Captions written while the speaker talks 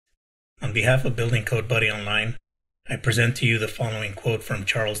On behalf of Building Code Buddy Online, I present to you the following quote from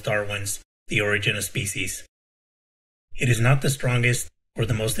Charles Darwin's The Origin of Species. "It is not the strongest or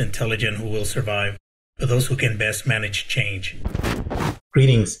the most intelligent who will survive, but those who can best manage change."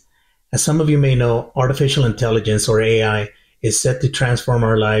 Greetings. As some of you may know, artificial intelligence, or AI, is set to transform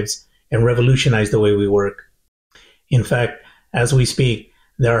our lives and revolutionize the way we work. In fact, as we speak,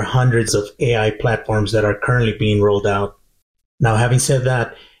 there are hundreds of AI platforms that are currently being rolled out. Now, having said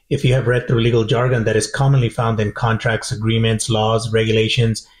that, if you have read through legal jargon that is commonly found in contracts, agreements, laws,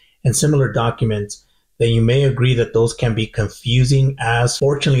 regulations, and similar documents, then you may agree that those can be confusing, as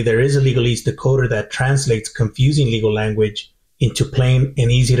fortunately there is a Legalese Decoder that translates confusing legal language into plain and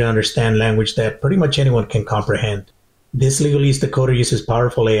easy to understand language that pretty much anyone can comprehend. This Legalese Decoder uses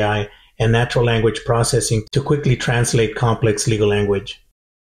powerful AI and natural language processing to quickly translate complex legal language.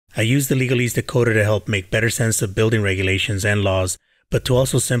 I use the Legalese Decoder to help make better sense of building regulations and laws, but to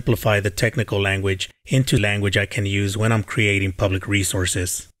also simplify the technical language into language I can use when I'm creating public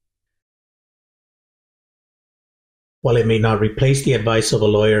resources. While it may not replace the advice of a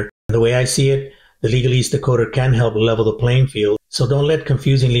lawyer, the way I see it, the Legalese Decoder can help level the playing field, so don't let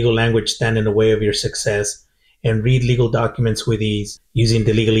confusing legal language stand in the way of your success, and read legal documents with ease using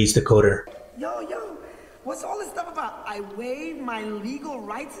the Legalese Decoder. Yo, what's all this stuff about? I waive my legal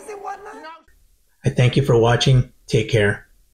rights and whatnot? I thank you for watching. Take care.